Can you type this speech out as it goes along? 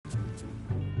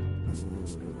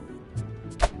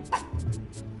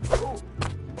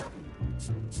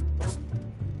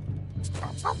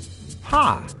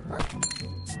Ha!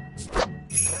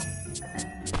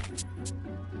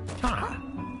 Ha!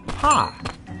 Ha!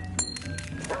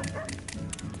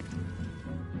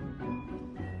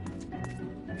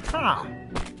 Ha!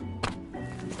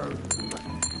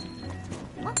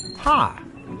 Ha!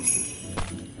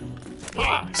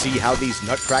 See how these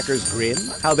nutcrackers grin?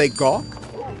 How they gawk?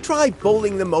 Try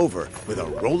bowling them over with a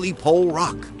roly-pole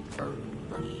rock.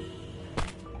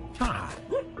 Ha!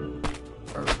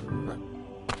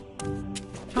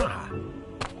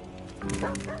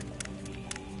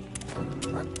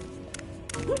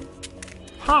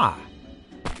 Ha!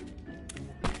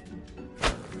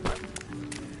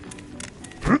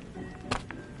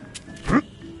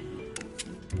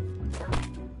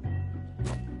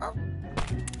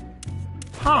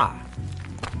 Ha!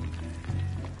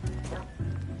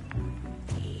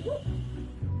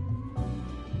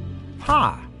 Ha!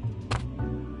 Ha!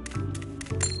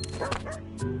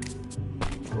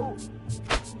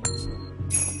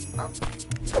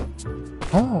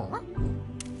 Oh!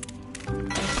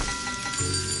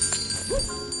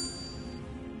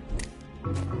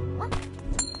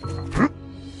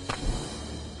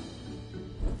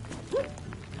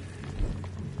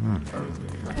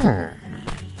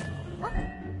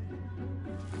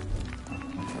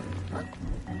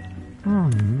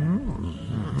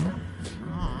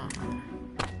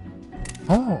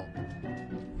 Oh!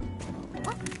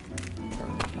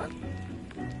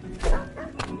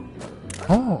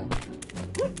 Oh!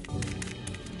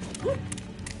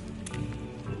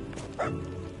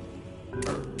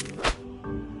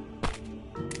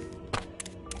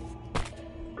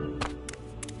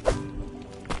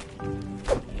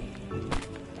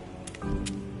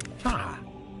 Ha!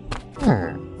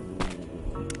 Ha!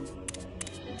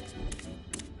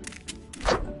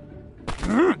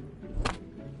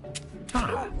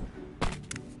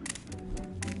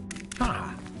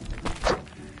 Ha!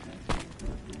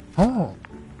 Oh!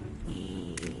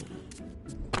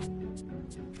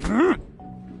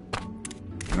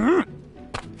 Ha!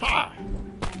 Ha!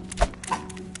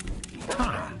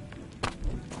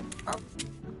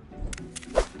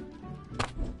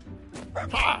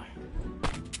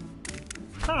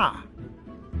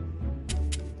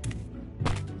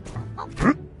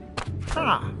 Ha! Ha! Ha!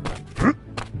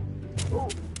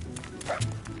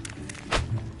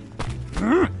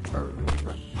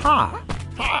 Ha!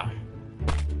 Ha!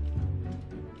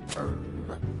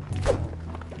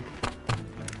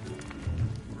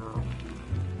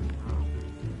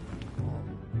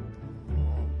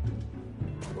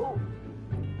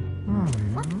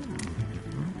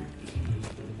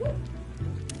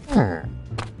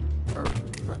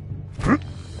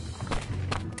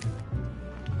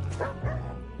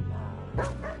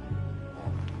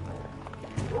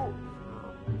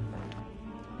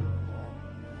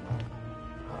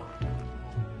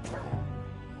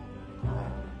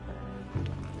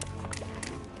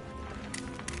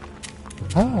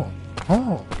 Oh!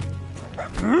 Oh!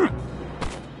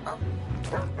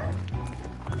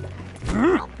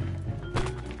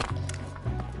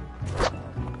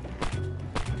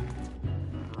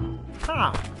 Ha!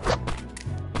 Ha!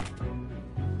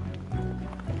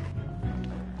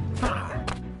 Ha!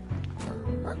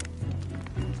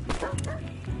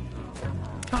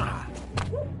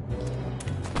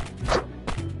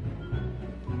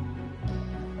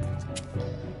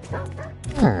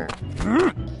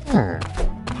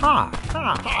 Ha! Ha!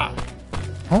 Ha!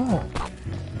 Oh!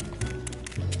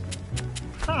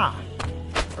 Ha!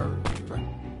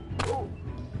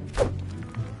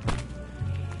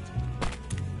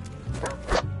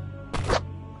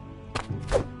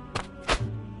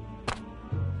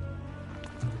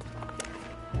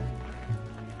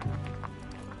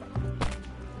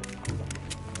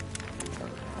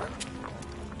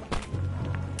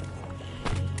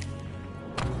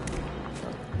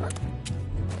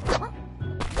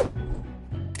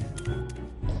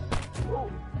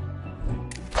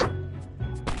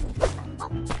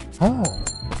 Oh!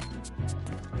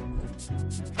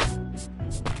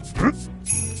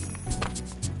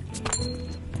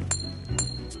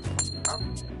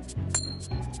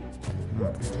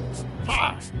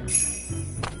 Ha!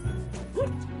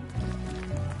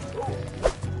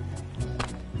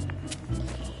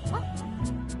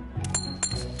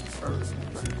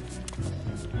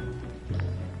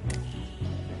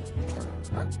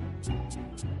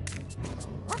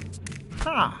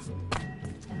 Ha!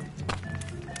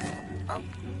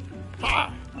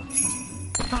 Ha!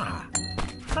 Ha!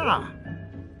 Ha!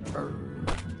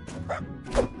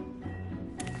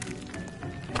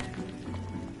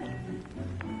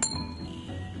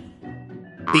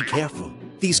 Be careful.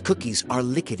 These cookies are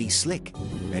lickety-slick.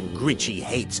 and Grinchy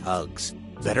hates hugs.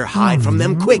 Better hide from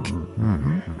them quick.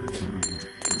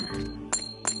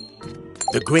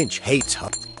 The Grinch hates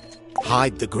hugs.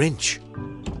 Hide the Grinch.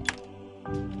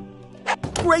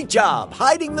 Great job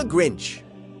hiding the Grinch.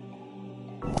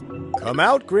 Come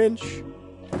out, Grinch.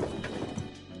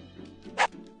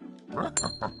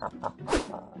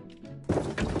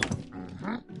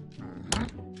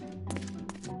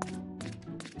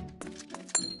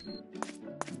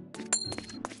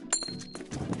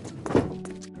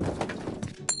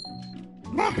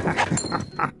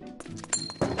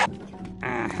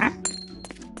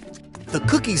 The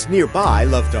cookies nearby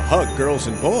love to hug girls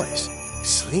and boys.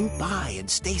 Slink by and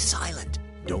stay silent.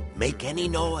 Don't make any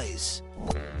noise.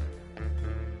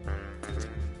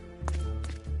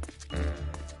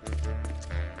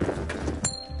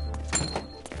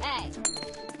 Hey.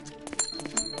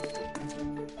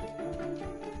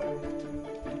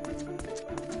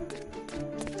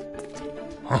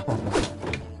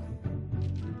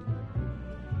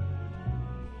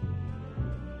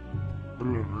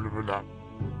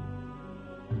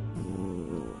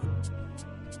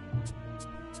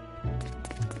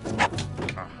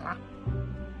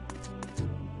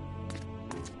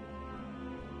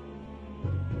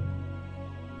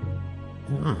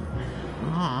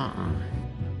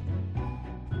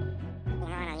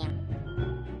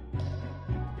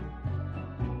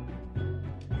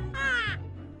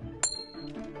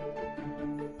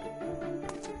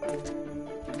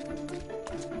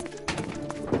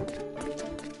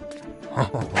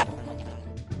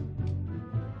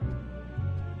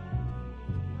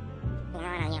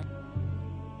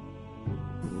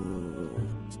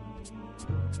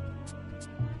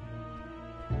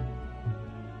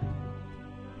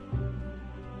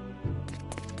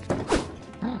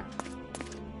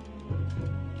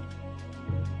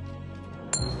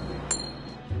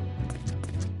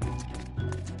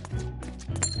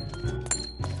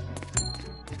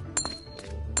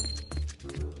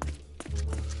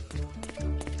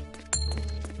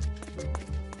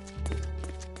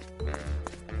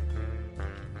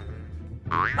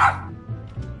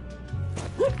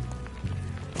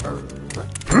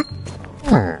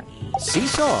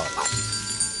 Seesaw.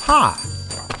 Ha!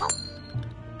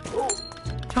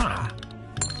 Ha!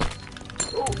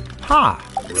 Ha!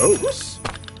 Ropes.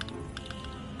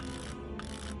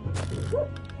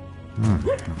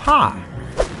 Ha!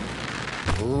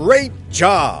 Great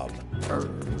job.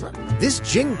 This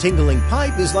jing-tingling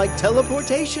pipe is like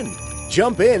teleportation.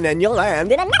 Jump in and you'll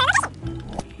land in a...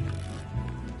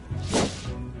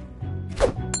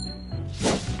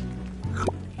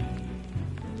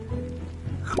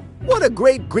 What a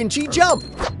great Grinchy jump!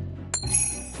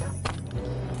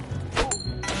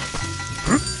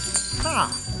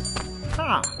 Ha!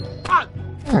 Ha! Ha!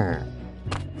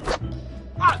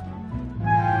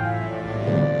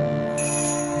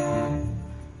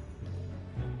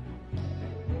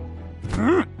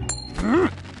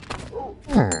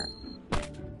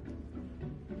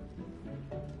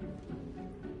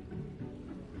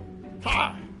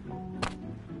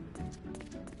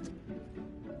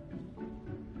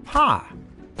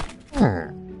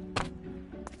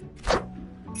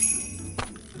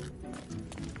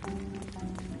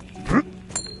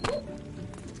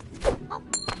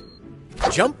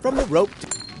 Jump from the rope.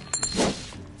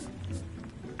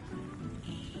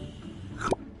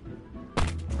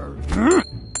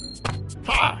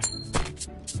 Ha!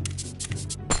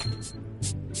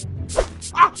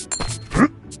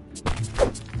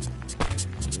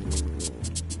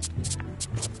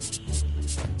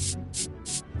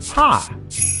 Ha!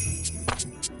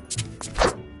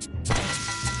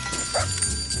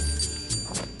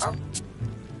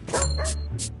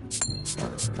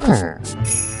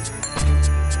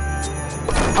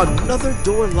 Another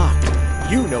door locked.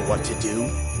 You know what to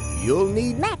do. You'll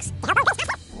need Max.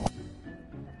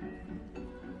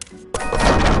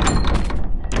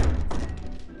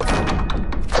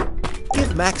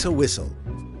 Give Max a whistle.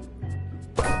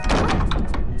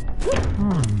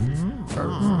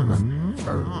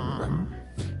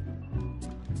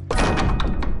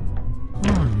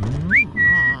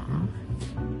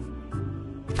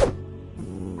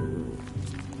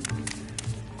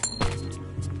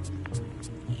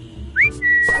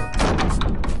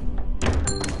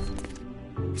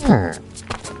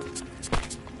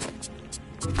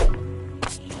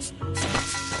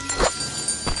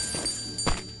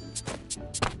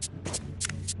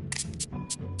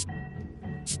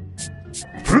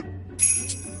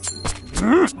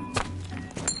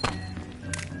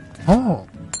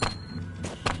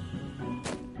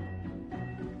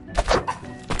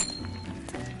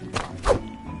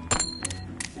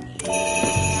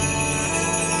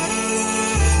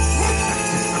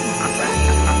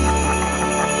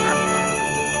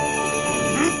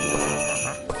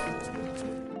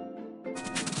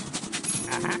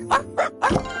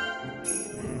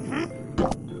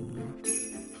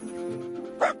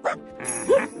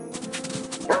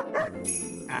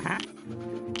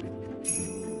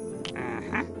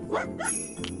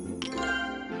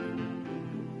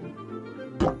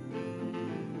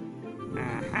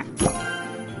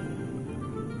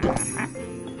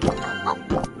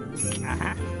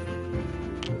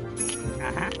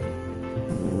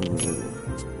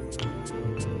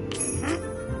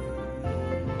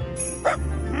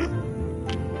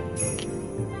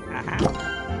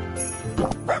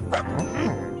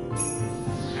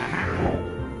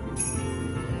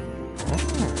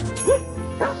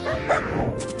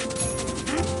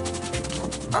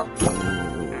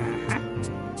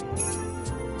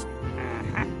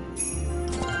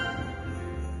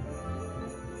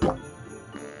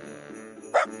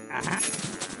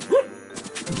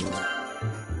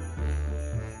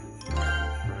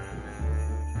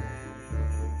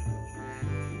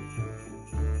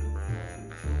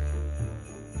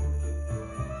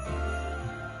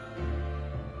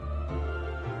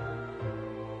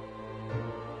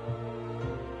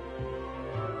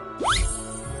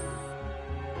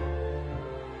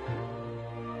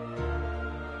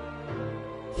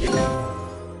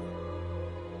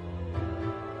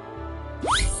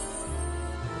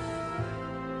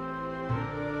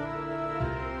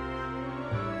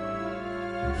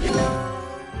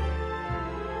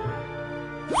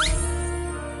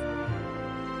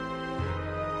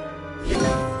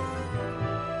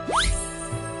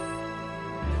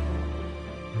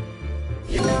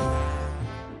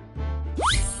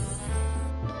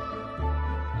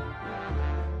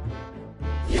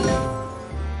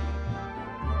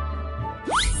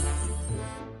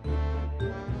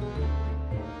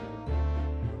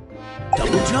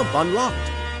 Double jump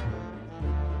unlocked.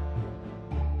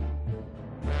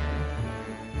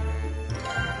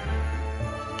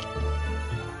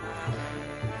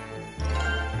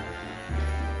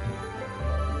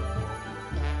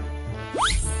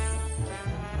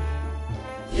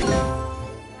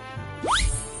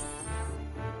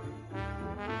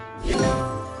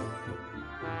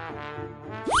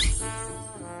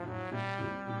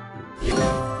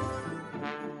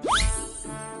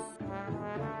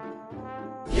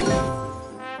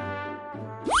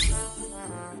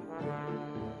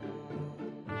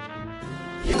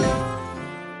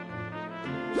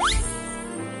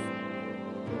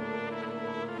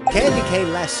 Candy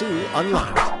cane lasso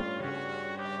unlocked.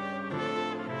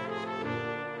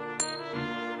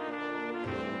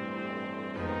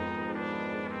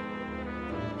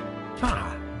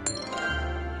 Ha.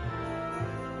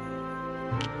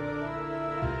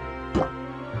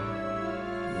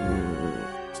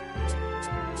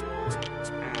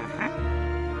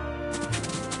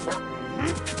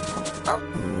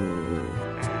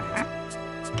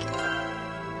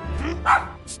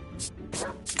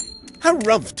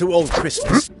 Harumph to old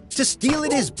Christmas. To steal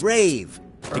it is brave.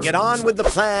 To get on with the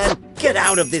plan, get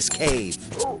out of this cave.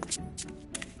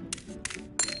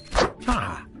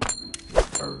 Ha.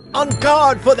 On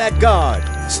guard for that guard.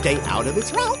 Stay out of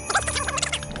its route.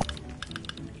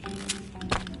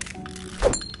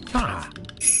 Ha.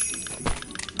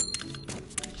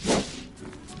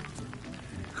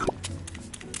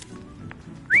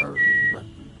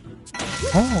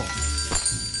 Oh.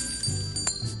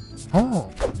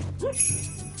 Oh.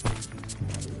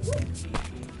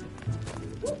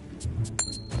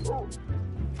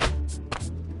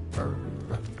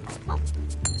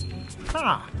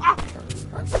 Ha. Ha.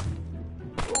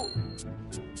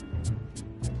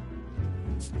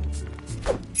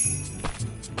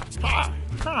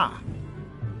 Ha.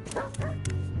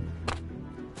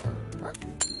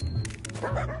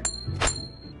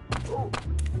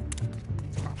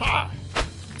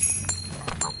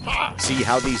 Ha. See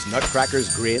how these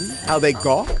nutcrackers grin? How they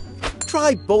gawk?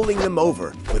 Try bowling them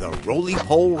over with a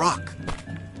roly-pole rock.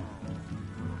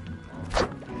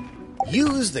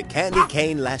 Use the candy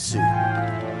cane lasso.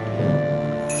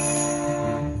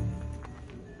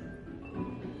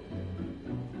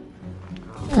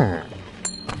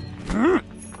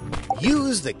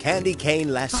 Use the candy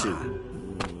cane lasso.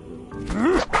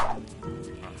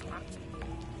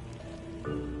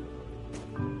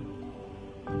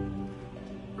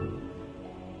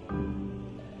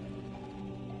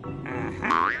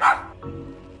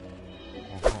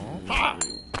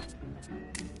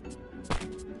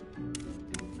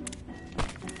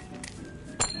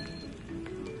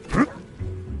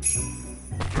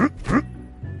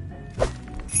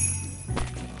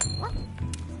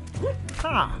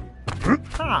 Ha.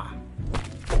 Ha.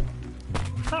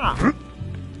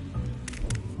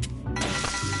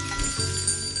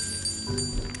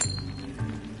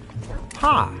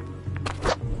 Ha.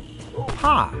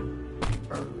 Ha.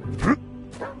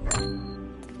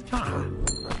 Ha.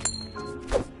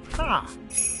 Ha.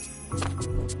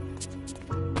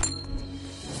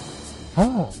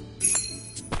 Oh.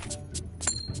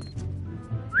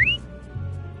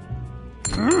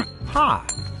 Ha.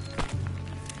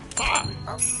 Ha.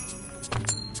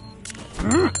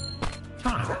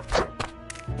 Ha.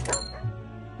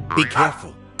 Be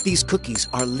careful. These cookies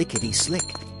are lickety-slick,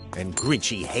 and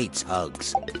Grinchy hates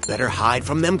hugs. Better hide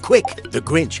from them quick. The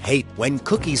Grinch hates when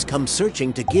cookies come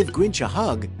searching to give Grinch a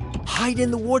hug. Hide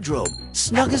in the wardrobe,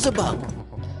 snug as a bug.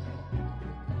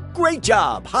 Great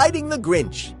job hiding the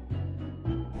Grinch.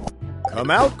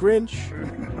 Come out, Grinch.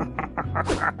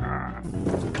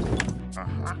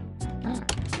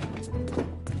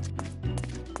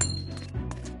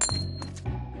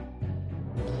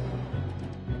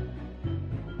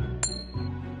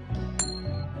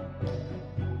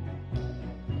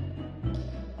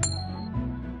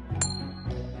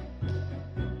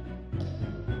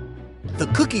 The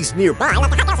cookie's nearby.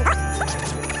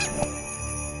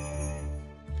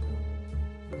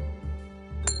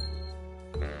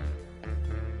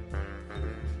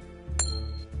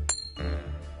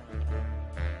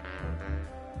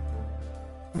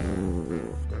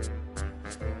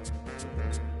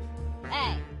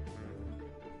 Hey.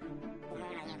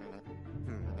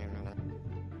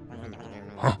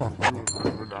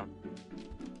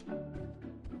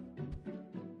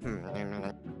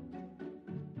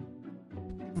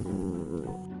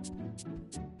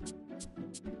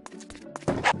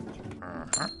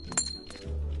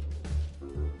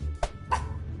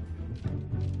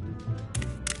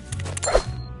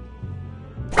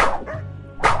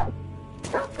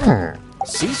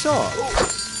 Seesaw.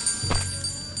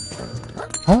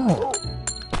 Oh.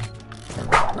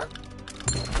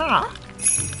 Ha.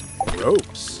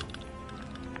 Ropes.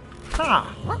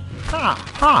 Ha. Ha.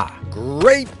 Ha.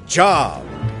 Great job.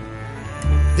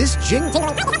 This jing...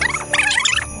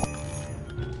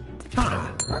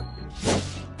 Ha.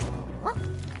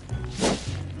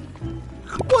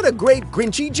 What a great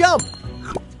Grinchy jump.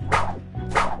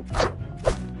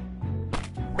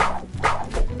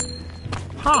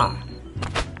 Ha.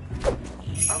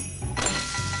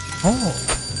 Oh.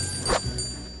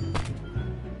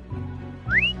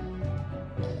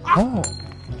 Oh.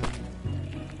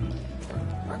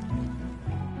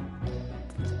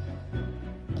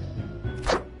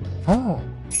 Oh.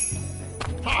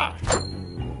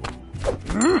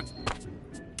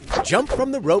 Jump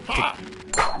from the rope to... Ha.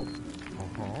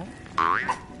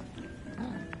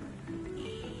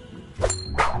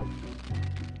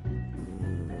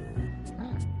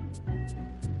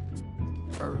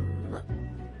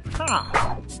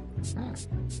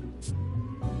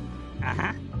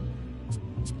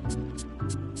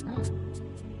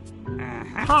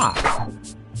 Ha.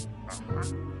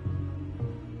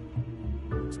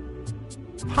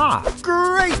 Ha.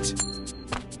 Great!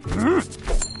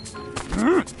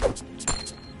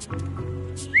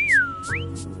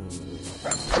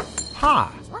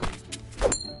 Ha.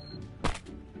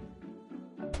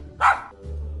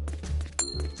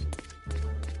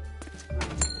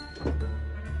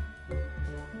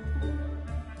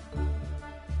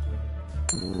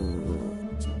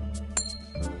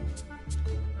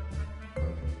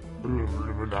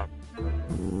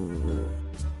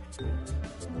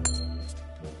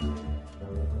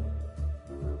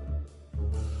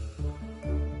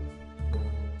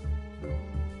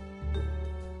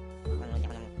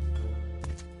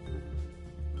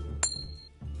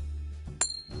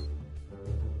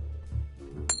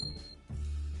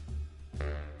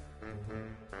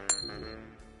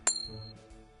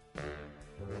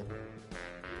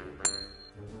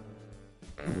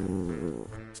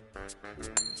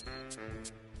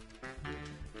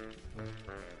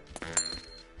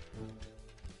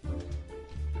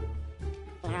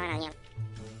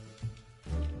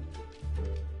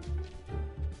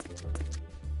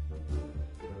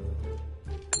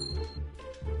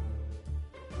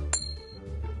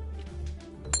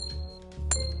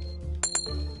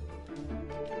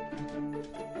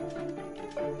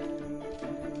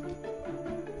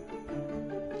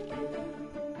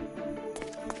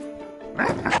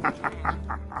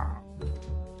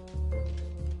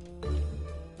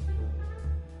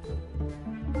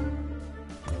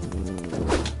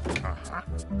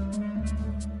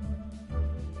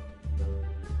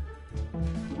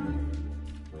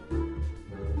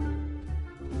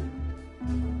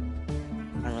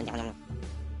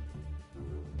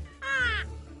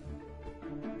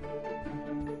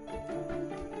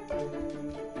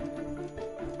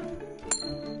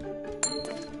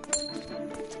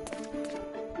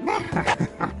 Uh-huh.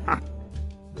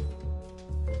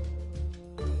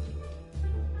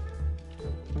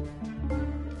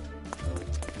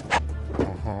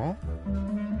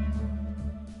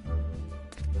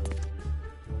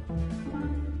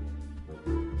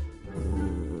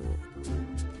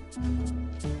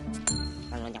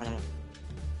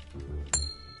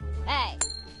 Hey.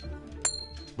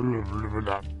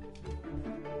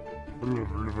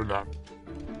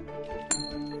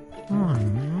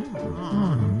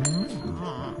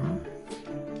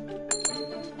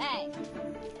 Hey.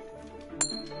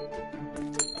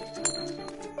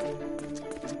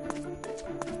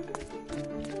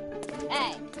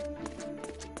 Hey.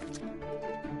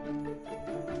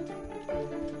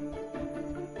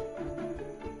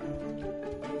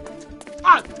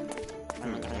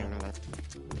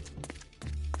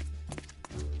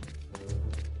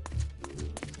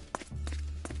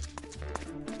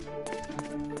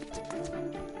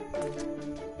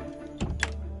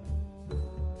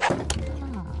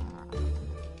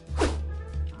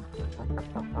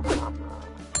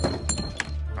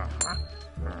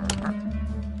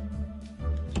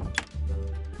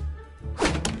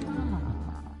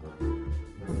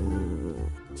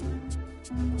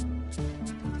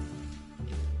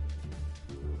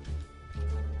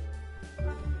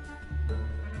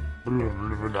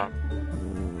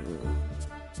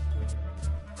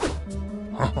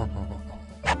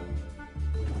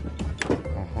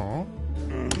 Uh-huh.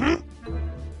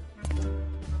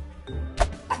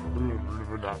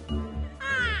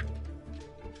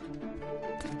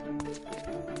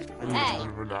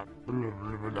 Hey.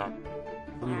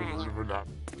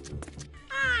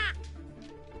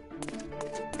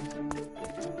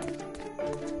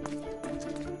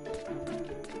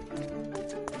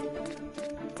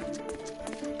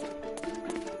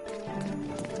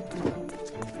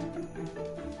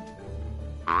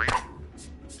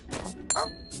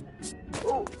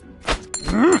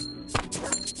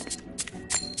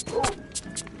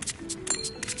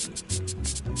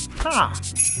 Ha!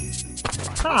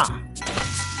 Ha!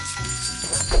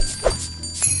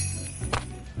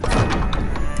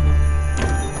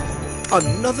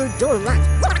 Another door rat.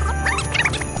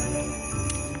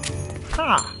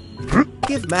 Ha!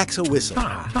 Give Max a whistle.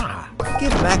 Ha! Ha!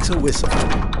 Give Max a whistle.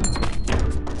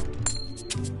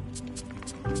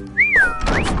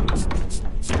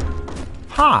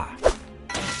 Ha!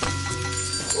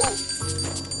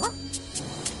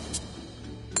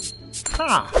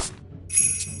 Ha!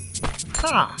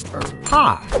 Ha!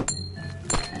 Ha!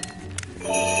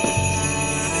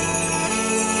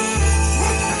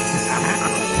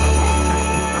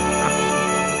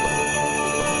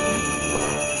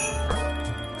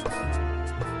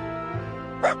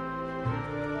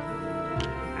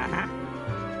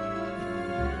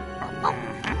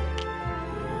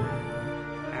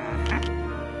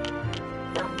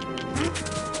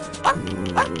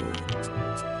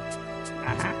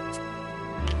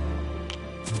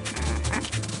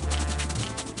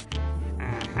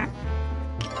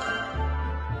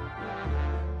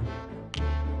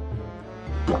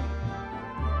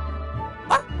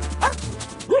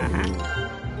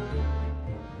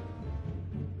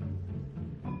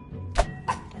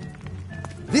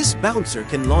 This bouncer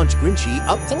can launch Grinchy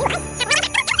up to...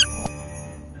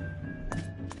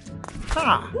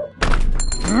 Ha!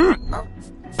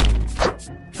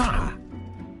 Ha!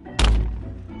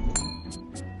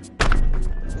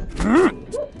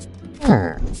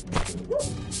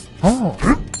 Oh!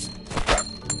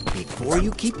 Before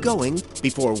you keep going,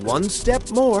 before one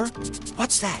step more,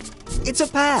 what's that? It's a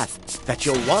path that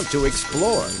you'll want to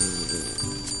explore.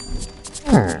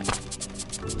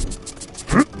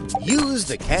 Use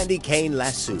the candy cane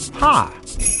lasso. Ha!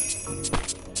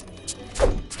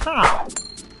 Ha!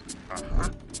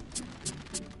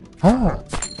 Oh!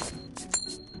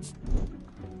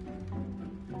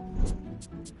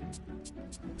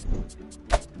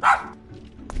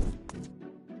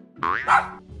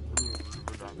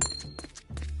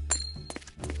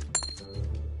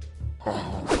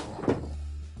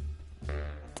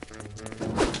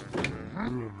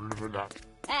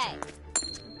 Hey.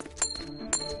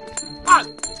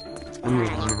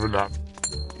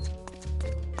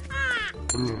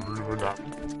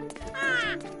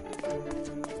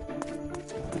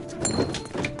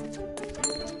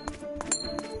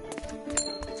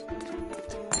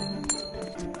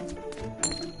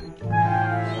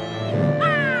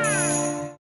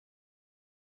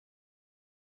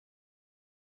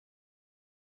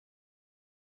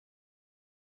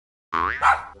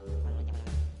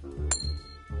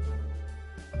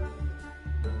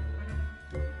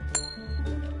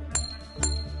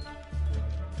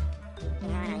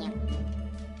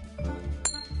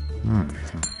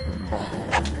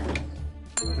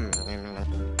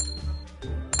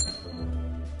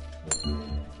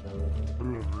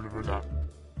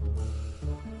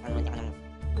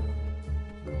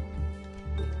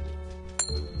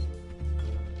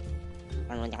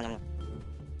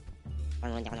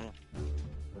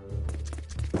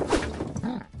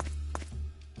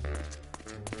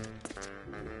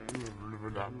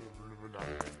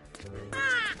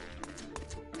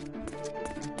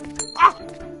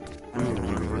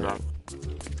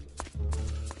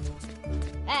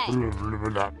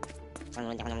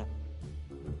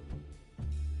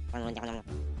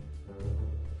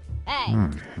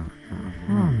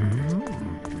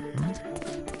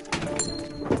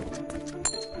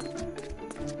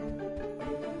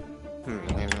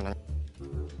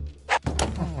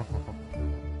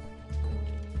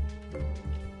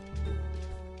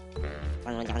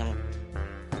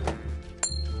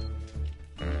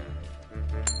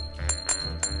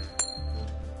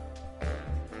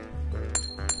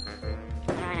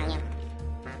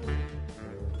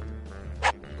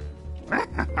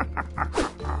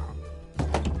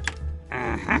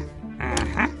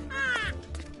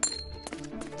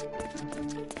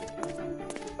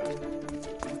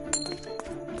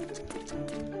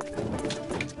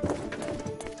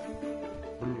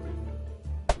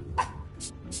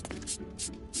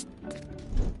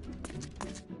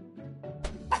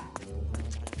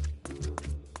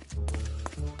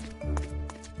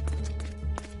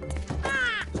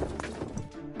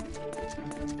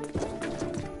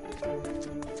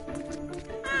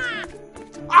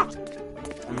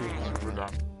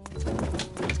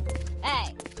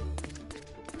 Hey.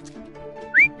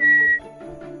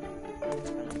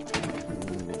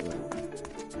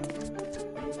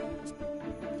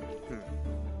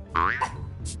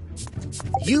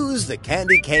 Use the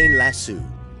candy cane lasso.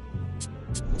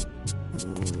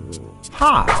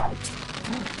 Ha!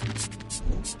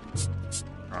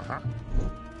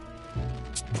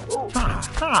 Ha!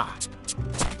 Ha!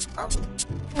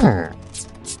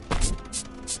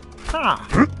 Ha! Ha!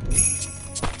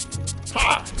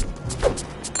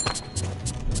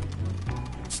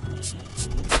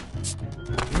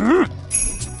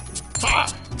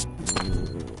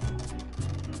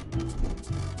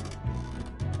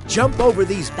 Jump over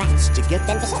these bats to get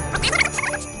them to...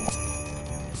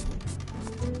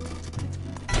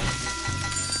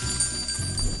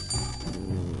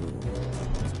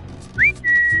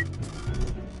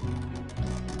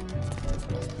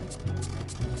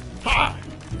 Ha!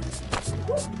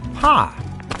 Ha!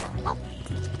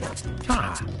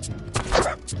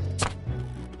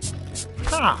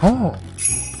 Ha! Oh!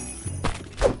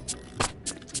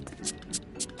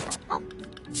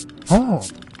 Oh!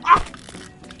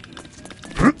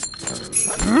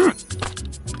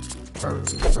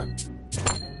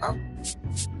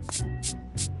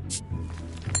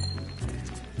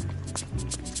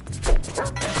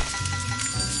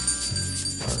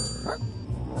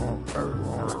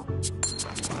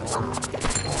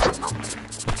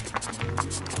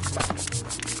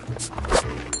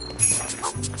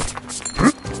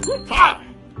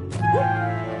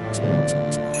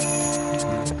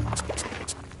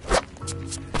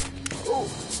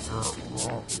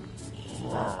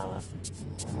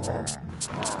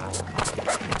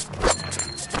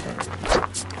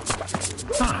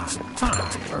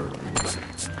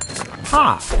 Ha!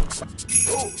 Ha!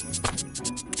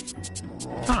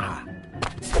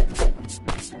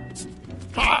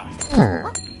 Ha!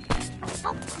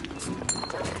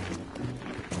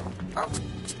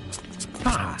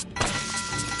 Ha!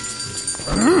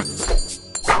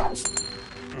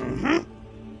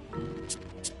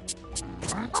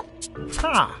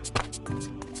 Ha!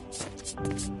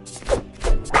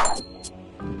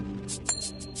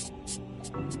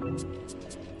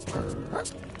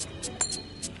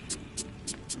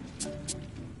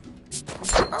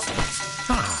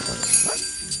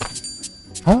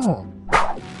 Oh!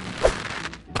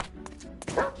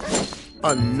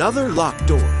 Another locked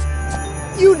door.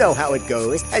 You know how it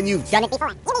goes, and you've done it before.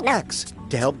 You need Max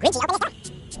to help Grinchy open the door.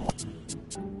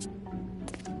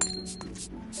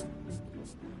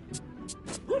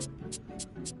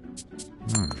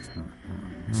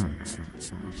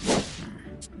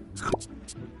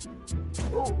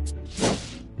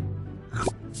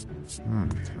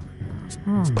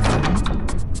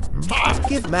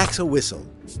 Give Max a whistle.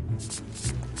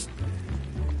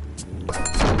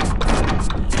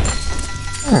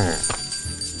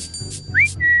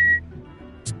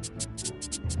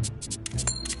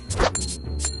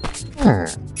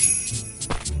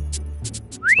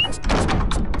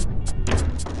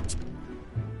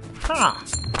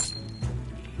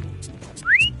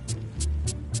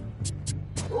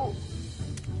 Oh.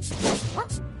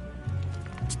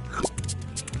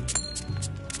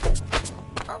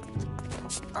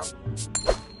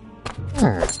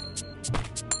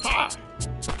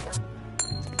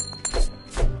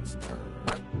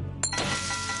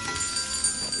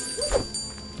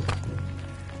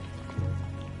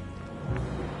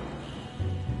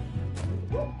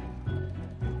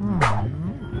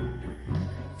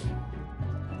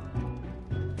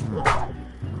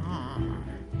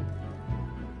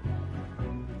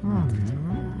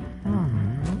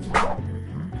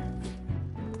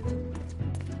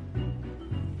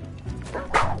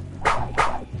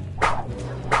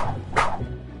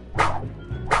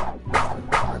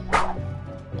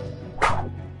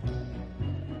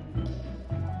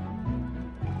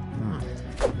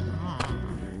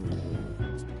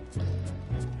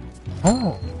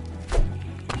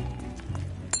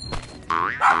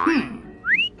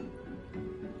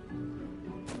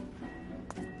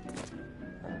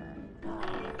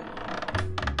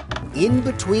 In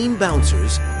between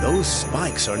bouncers, those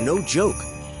spikes are no joke.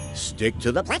 Stick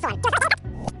to the...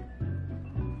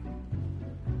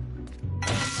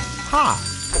 Ha.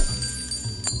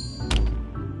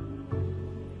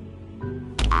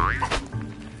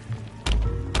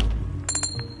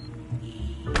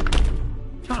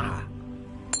 Ha.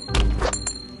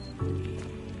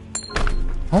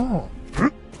 Oh.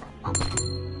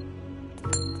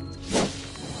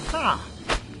 Ha.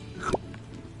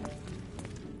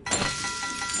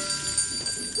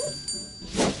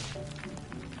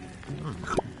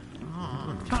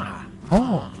 Ha.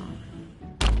 Oh.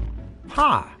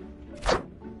 Ha.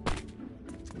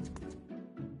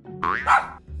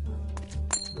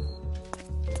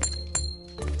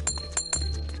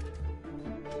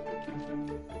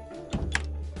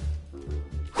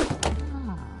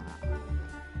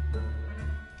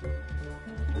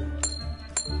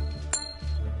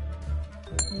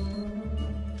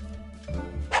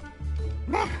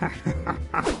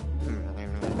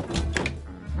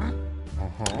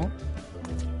 Uh-huh.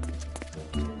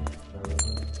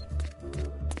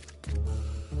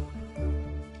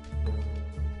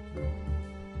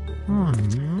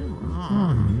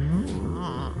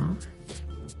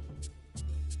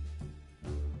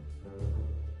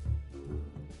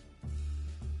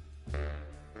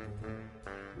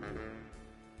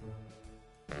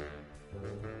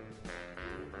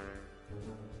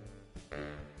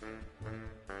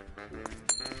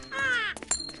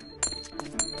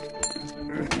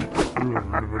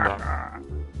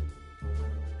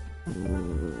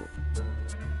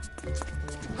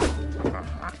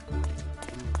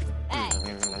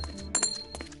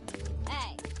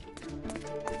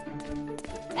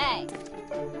 Hey.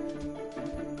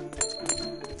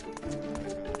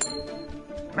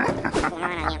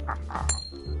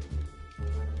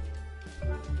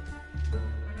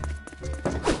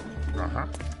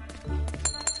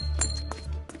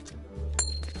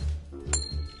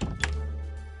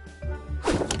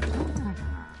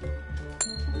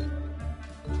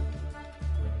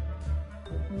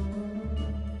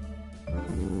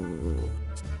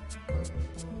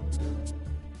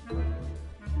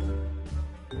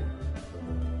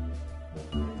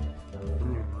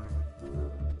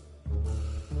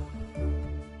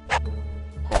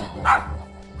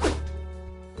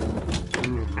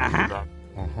 Uh-huh.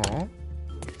 Uh-huh.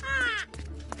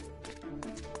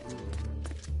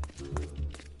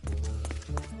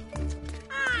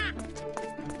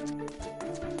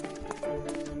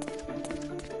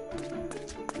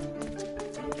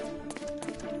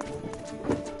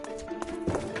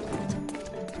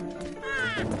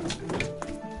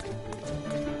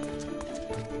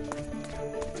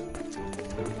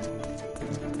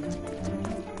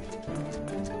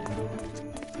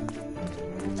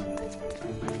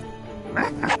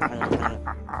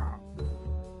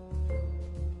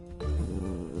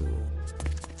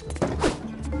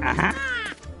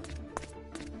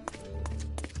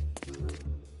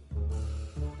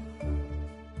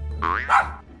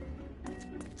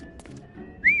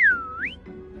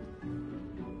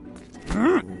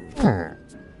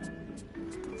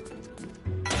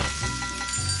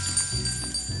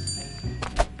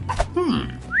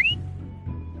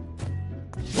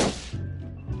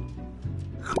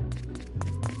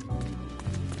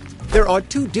 There are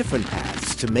two different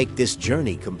paths to make this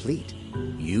journey complete.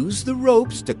 Use the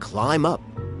ropes to climb up,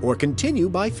 or continue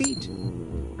by feet.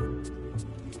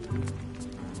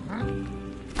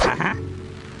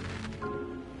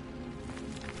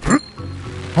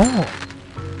 Oh.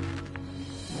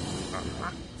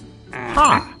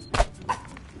 Ha.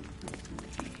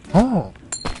 Oh.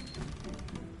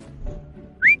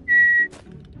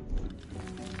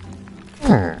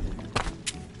 Hmm.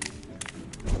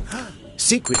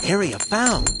 Secret area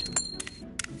found.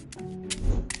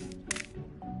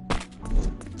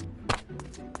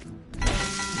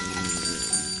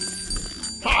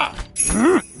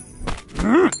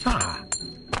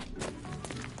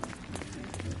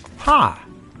 Ha.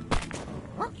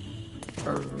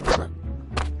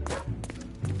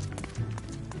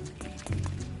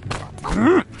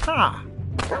 Ha.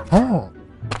 Oh.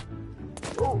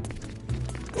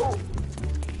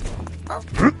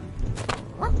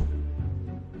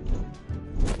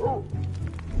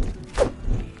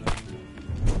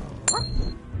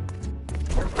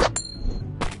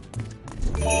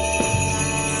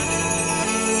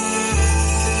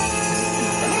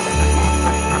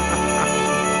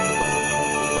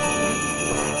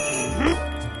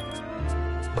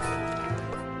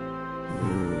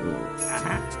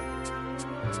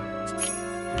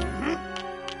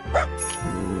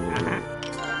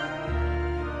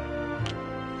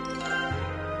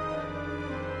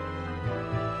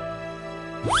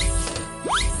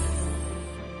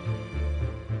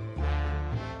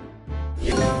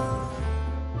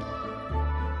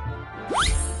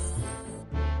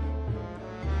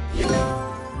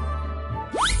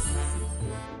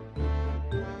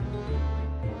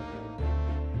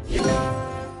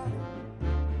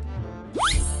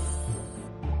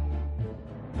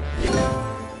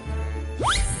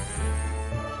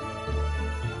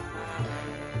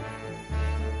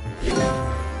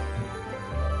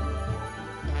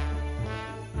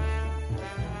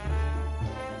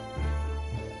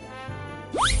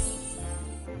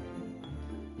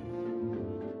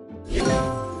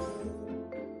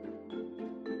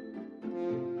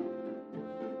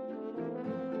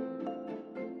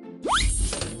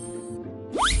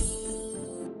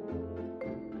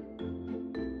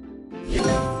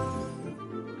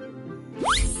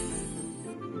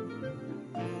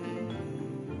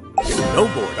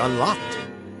 Snowboard unlocked.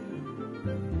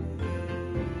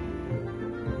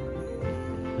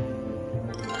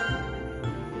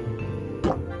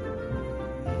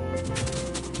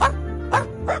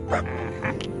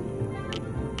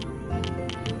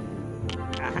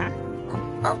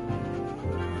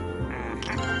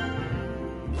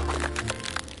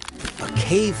 A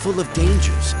cave full of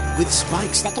dangers with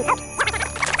spikes that can...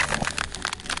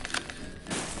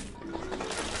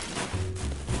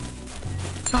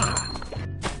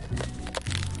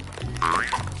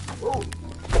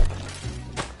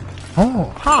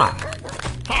 Oh, ha!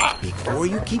 Before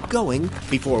you keep going,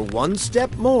 before one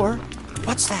step more,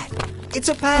 what's that? It's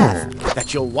a path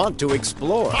that you'll want to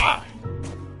explore.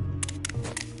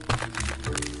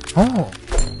 Oh,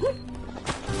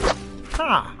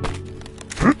 ha!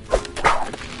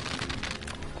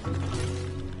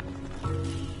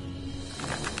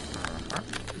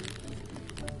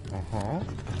 Uh-huh.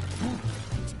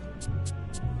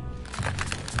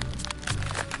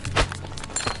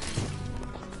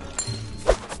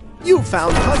 You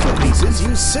found puzzle pieces,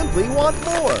 you simply want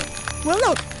more. Well,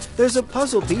 look, there's a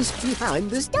puzzle piece behind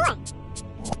this door.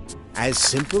 As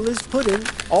simple as pudding,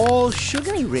 all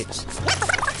sugary rich.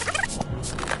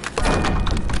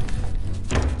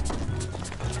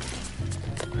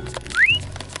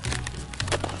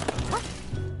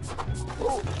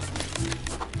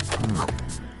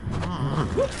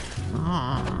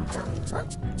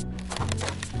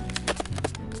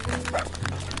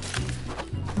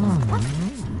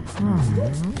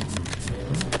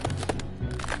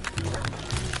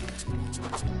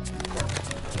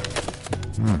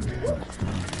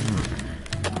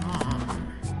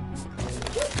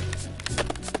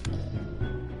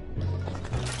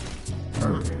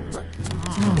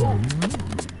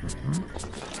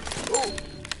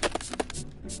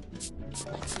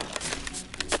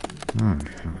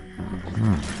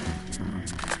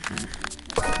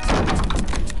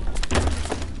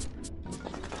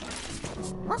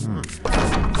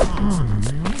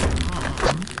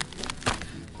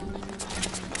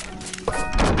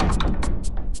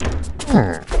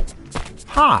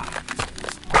 Ha!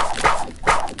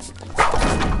 Ha!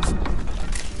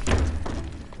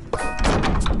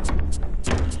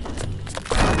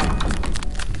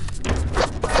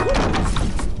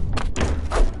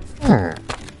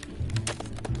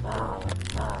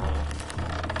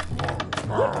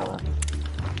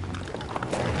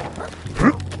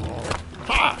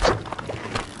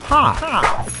 Ha!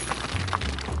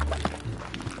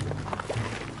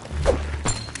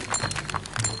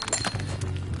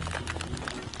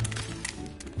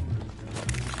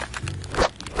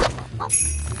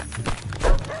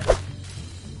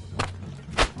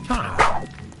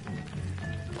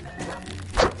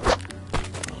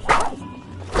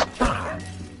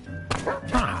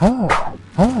 Oh,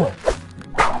 oh.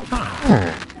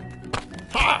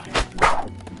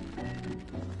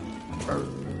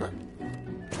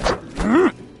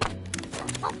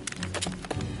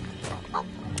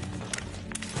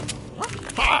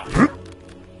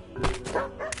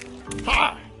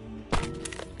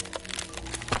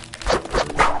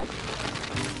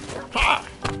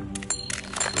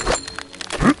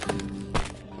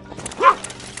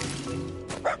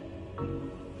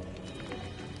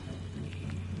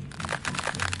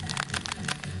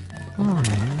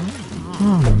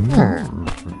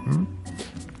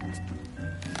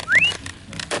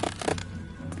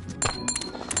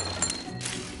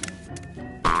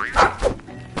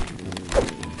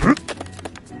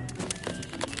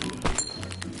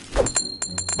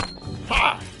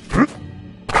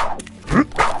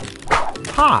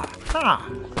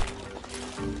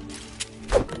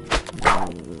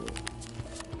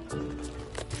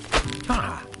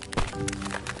 Ha.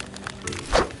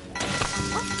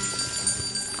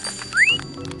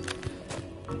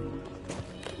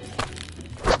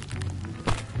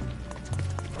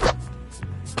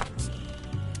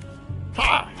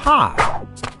 Ha.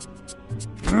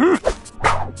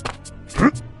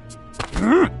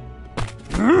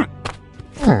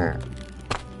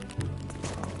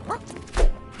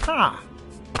 Ha.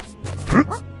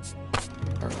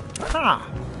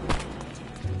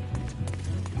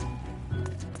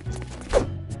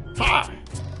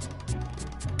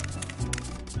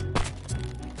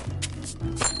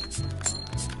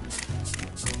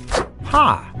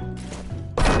 Ha.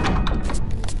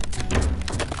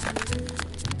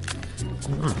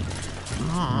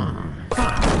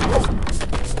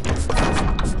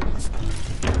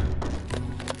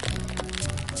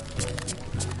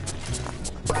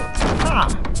 Ha.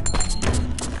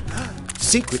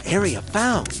 Secret area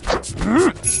found.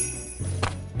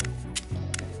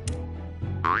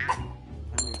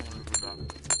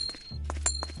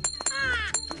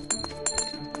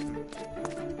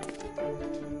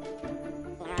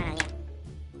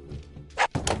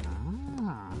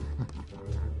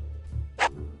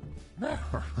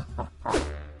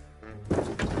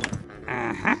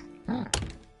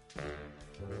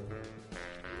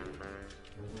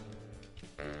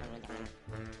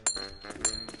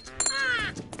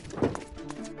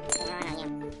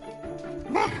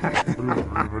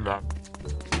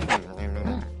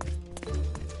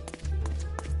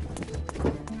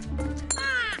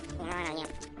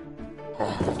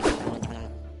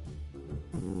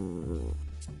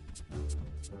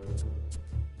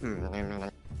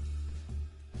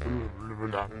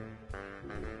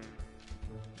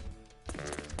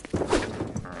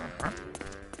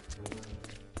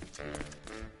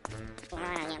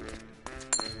 Hey.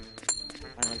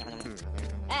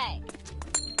 Hey.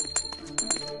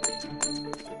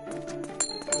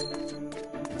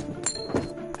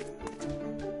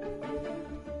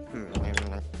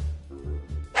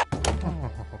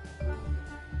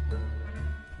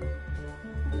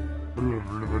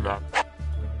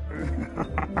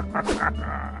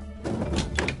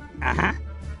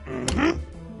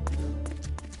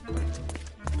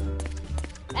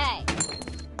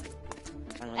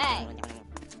 Hey.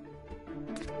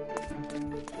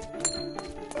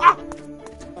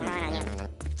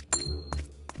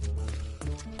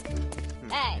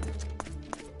 Hey.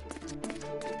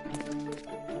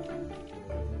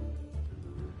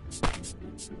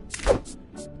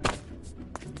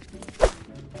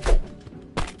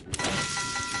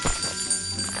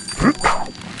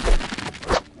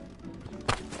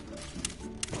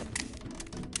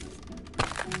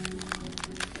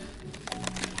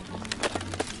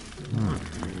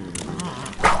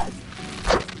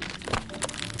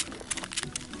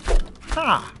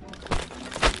 Ha.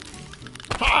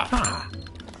 Ha.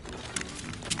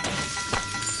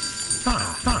 Ha.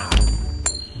 Ha.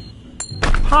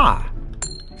 Ha.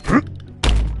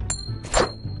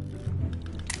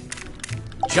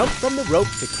 Jump from the rope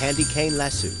to candy cane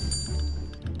lasso.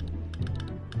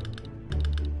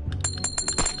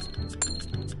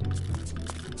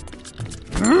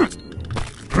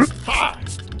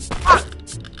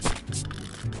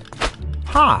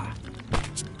 Ha.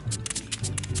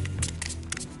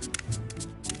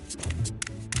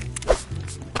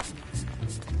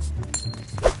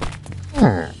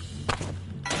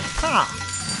 Ha.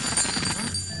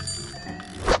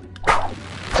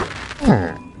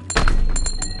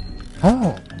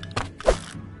 Oh.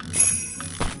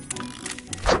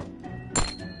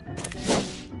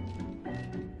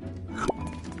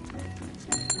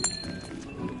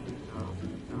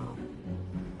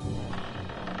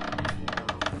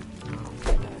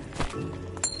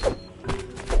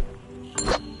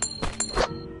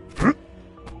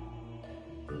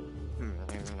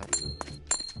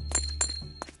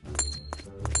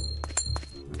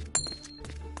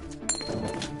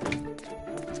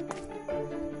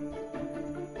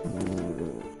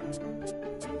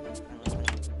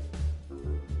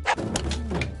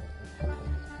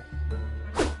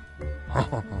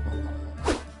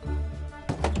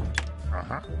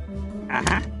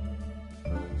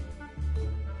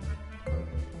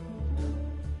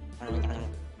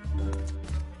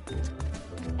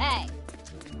 Hey.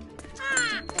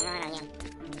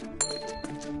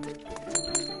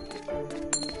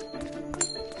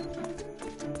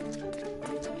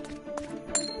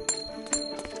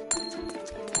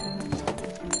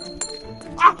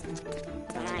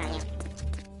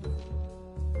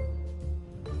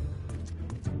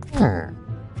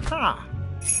 Ha.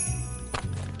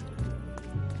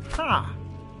 Ha.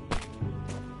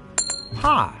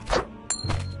 Ha.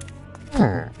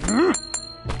 Ha.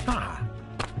 Ha.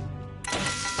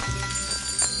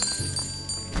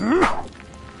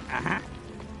 Ha.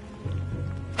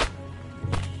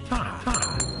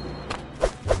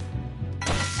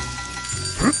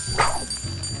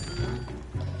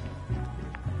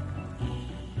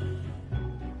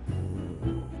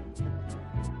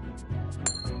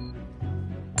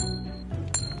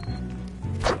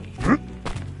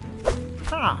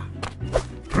 Ha.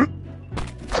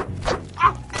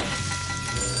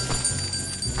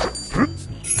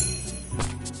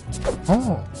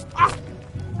 Oh.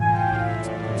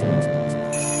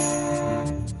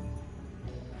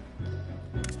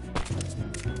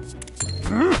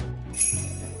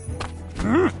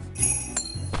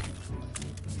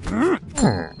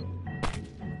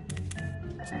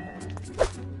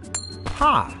 Ha.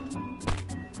 Ha.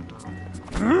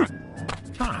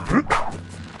 Ha.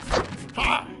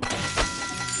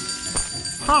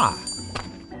 Ha.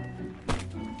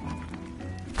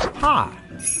 Ha. Ha.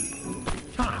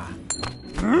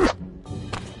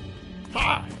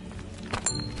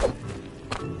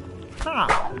 Ha.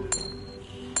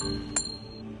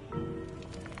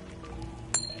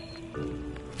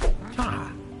 Ha.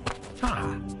 Ha.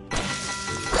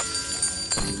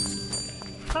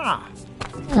 Ha.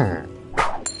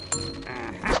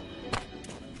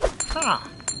 Ha.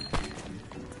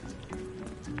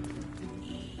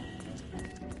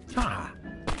 Ha.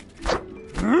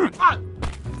 Ha.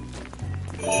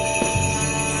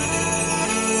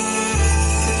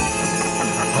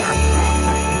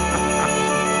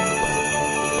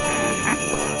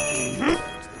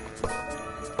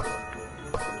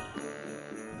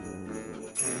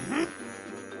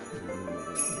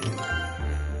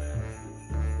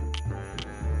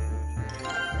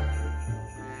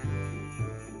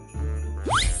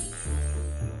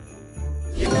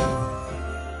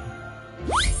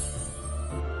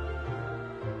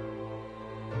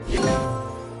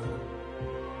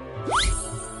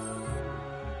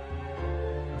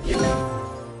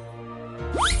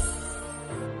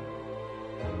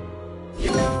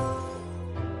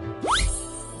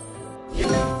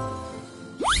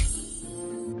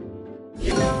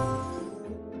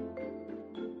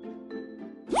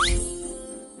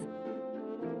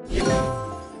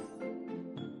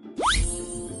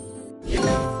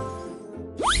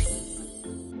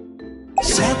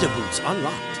 Santa boots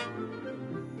unlocked.